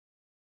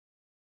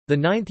The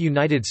Ninth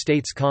United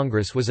States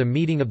Congress was a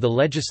meeting of the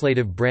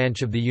legislative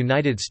branch of the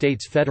United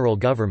States federal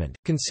government,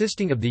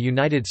 consisting of the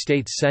United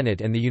States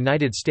Senate and the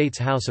United States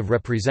House of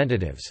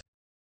Representatives.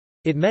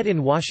 It met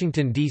in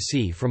Washington,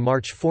 D.C. from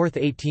March 4,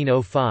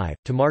 1805,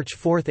 to March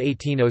 4,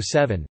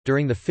 1807,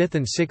 during the fifth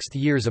and sixth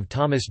years of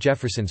Thomas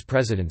Jefferson's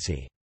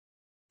presidency.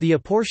 The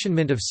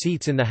apportionment of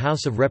seats in the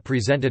House of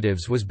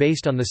Representatives was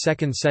based on the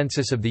Second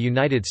Census of the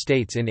United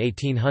States in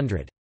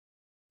 1800.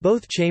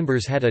 Both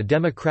chambers had a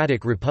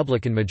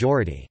Democratic-Republican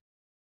majority.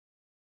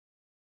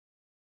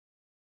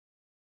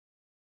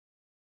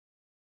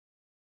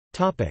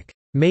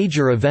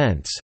 Major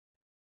events.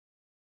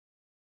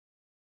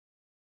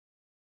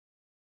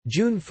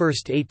 June 1,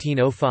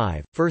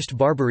 1805 – First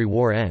Barbary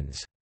War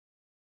ends.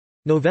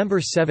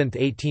 November 7,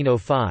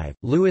 1805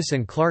 – Lewis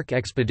and Clark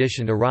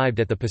expedition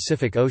arrived at the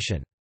Pacific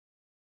Ocean.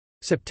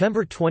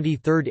 September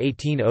 23,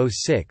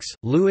 1806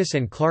 – Lewis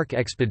and Clark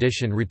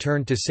expedition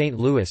returned to St.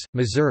 Louis,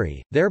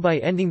 Missouri, thereby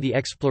ending the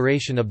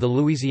exploration of the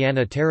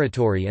Louisiana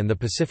Territory and the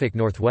Pacific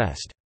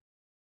Northwest.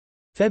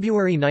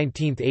 February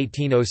 19,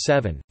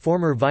 1807 –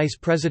 Former Vice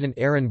President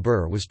Aaron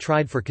Burr was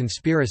tried for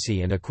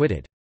conspiracy and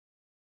acquitted.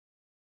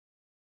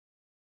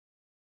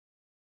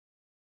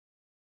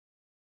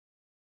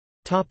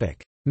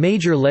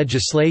 Major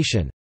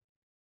legislation.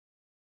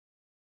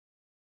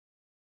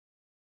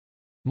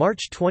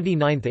 March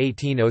 29,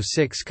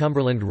 1806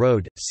 Cumberland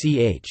Road,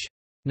 ch.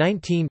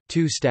 19,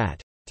 2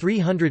 Stat.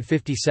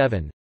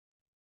 357.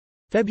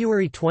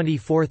 February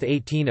 24,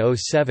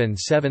 1807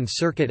 Seventh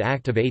Circuit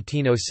Act of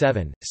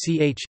 1807,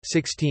 ch.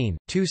 16,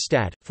 2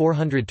 Stat.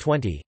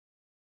 420.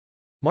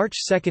 March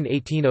 2,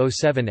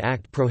 1807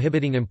 Act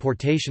prohibiting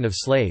importation of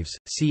slaves,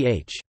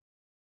 ch.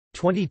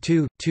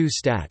 22, 2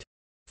 Stat.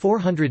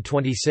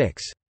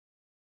 426.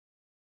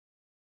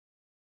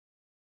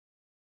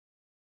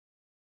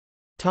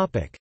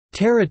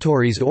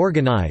 Territories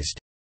organized.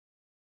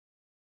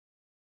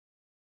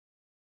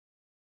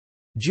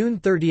 June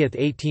 30,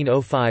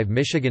 1805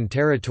 Michigan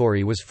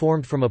Territory was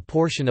formed from a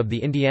portion of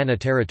the Indiana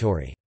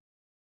Territory.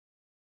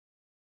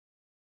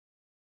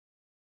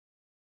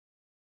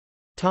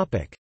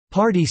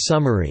 Party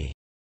summary.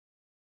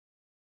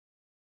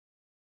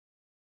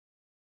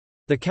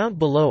 The count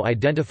below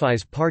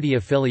identifies party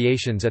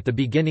affiliations at the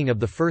beginning of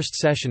the first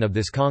session of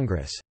this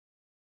Congress.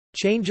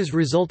 Changes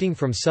resulting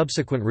from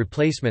subsequent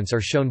replacements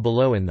are shown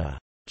below in the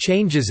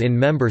 "Changes in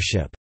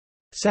Membership"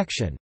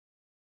 section.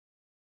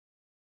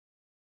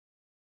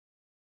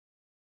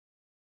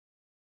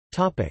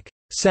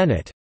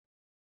 Senate.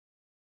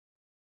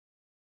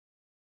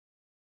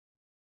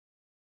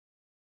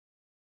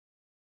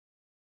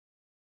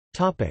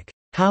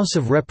 House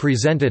of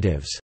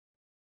Representatives.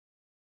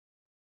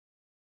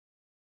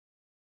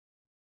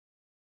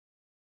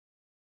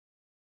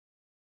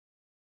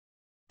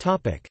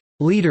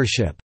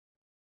 Leadership.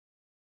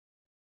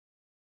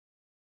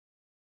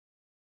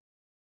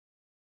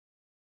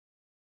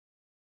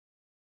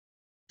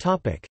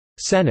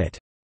 Senate.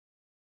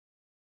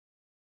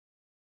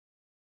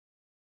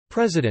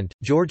 President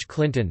George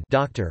Clinton,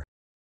 Dr.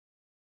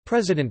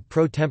 President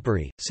pro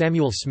tempore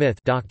Samuel Smith,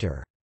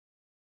 Dr.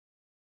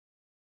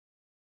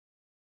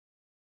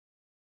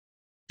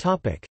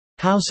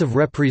 House of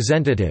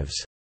Representatives.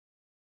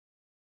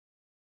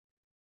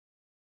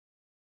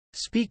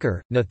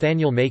 Speaker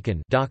Nathaniel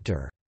Macon,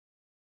 Dr.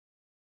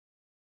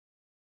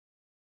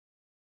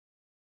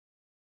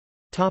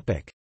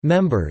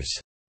 Members.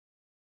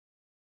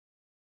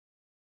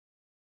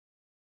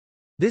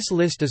 This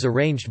list is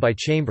arranged by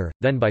chamber,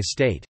 then by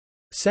state.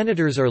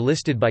 Senators are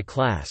listed by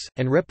class,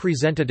 and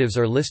representatives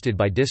are listed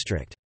by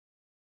district.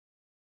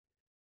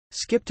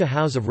 Skip to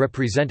House of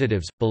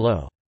Representatives,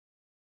 below.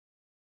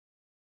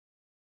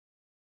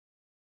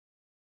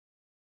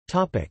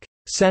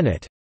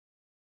 Senate.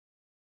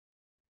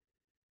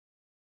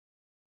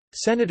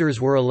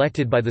 Senators were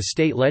elected by the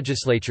state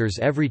legislatures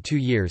every 2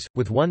 years,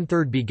 with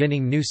 1/3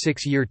 beginning new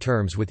 6-year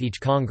terms with each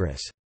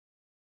Congress.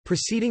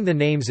 Preceding the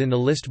names in the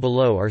list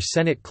below are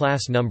Senate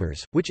class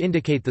numbers, which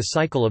indicate the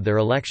cycle of their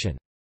election.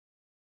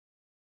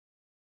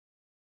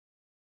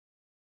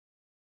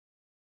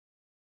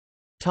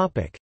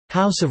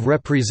 House of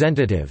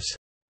Representatives.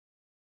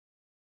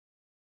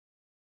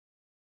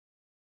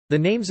 The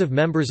names of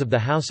members of the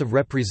House of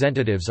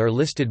Representatives are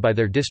listed by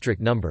their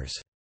district numbers.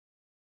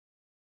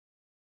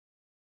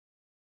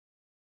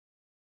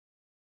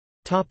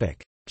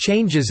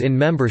 Changes in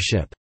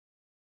membership.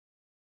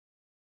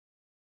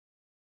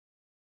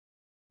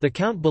 The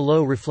count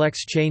below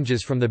reflects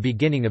changes from the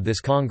beginning of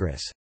this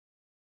Congress.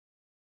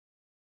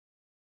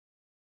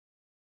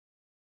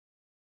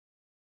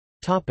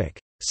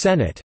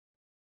 Senate.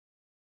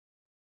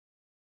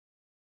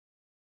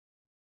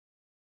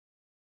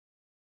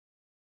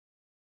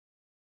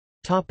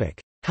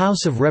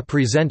 House of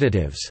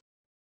Representatives.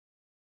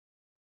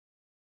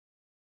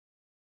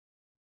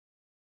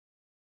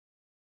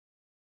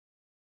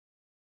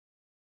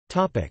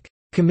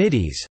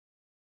 Committees.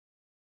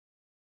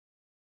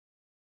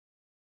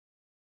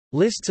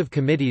 Lists of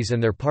committees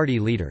and their party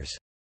leaders.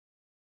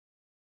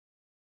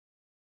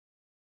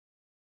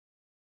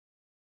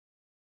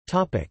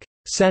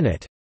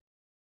 Senate.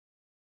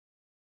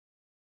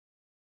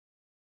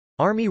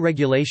 Army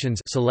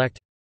Regulations select.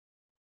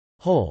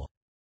 Whole.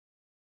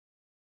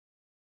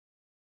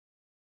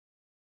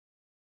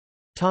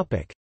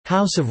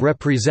 House of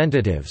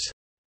Representatives.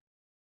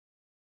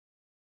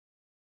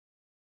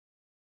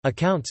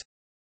 Accounts.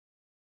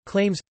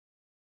 Claims.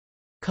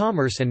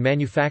 Commerce and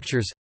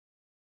Manufactures.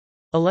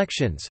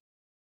 Elections.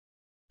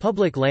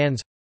 Public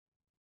lands.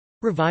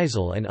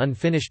 Revisal and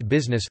unfinished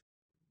business.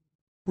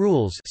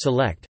 Rules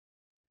select.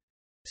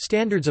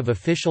 Standards of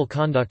official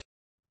conduct.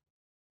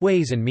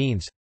 Ways and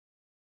means.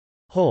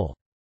 Whole.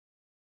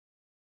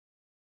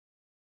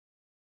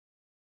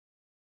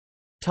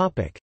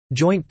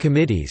 Joint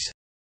committees.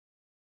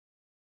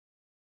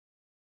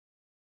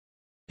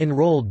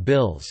 Enrolled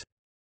bills.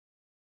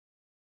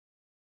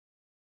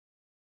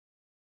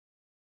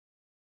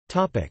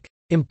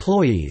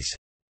 Employees.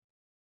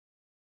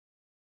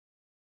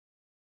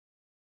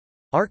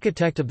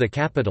 Architect of the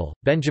Capitol,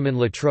 Benjamin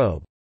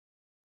Latrobe.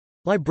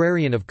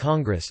 Librarian of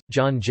Congress,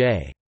 John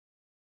J.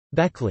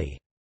 Beckley.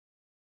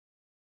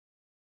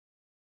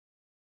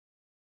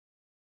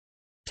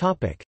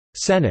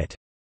 Senate.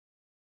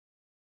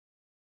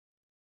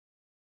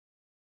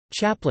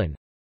 Chaplain.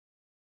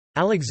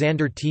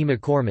 Alexander T.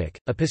 McCormick,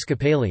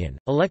 Episcopalian,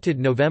 elected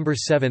November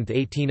 7,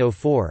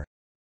 1804.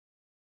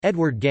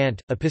 Edward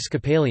Gant,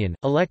 Episcopalian,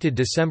 elected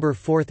December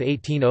 4,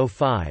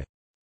 1805.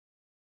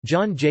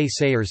 John J.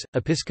 Sayers,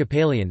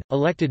 Episcopalian,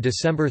 elected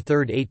December 3,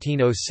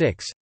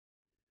 1806.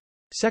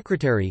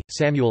 Secretary,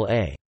 Samuel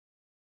A.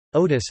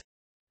 Otis.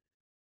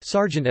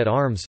 Sergeant at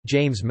Arms,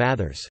 James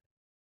Mathers.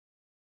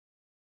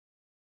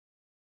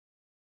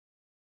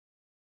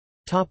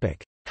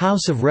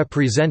 House of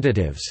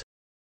Representatives.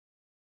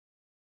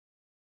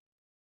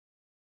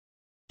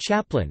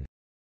 Chaplain.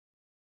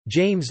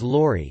 James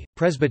Laurie,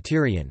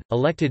 Presbyterian,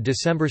 elected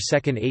December 2,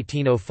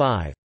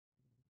 1805.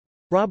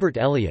 Robert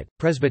Elliott,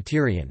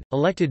 Presbyterian,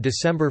 elected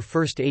December 1,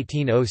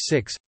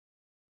 1806.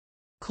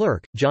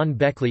 Clerk, John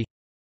Beckley.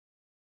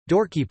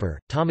 Doorkeeper,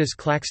 Thomas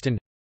Claxton.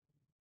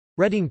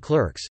 Reading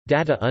Clerks,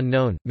 data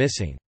unknown,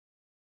 missing.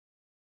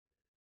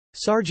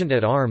 Sergeant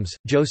at Arms,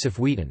 Joseph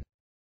Wheaton.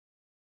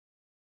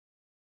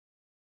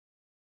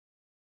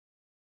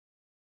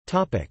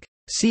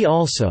 See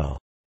also: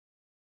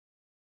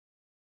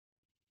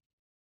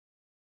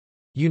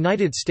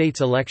 United States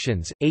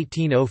elections,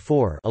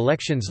 1804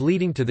 elections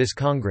leading to this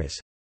Congress.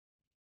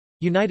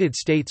 United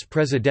States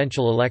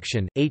presidential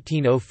election,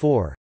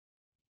 1804.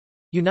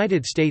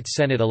 United States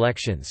Senate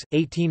elections,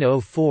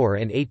 1804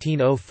 and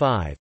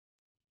 1805.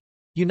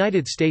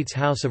 United States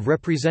House of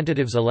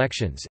Representatives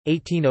elections,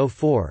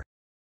 1804.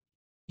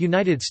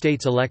 United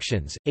States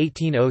elections,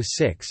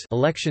 1806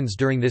 elections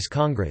during this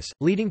Congress,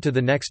 leading to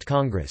the next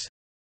Congress.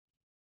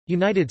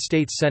 United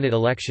States Senate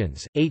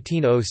elections,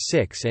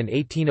 1806 and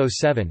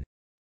 1807.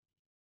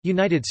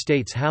 United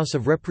States House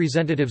of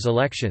Representatives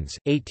elections,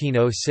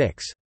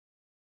 1806.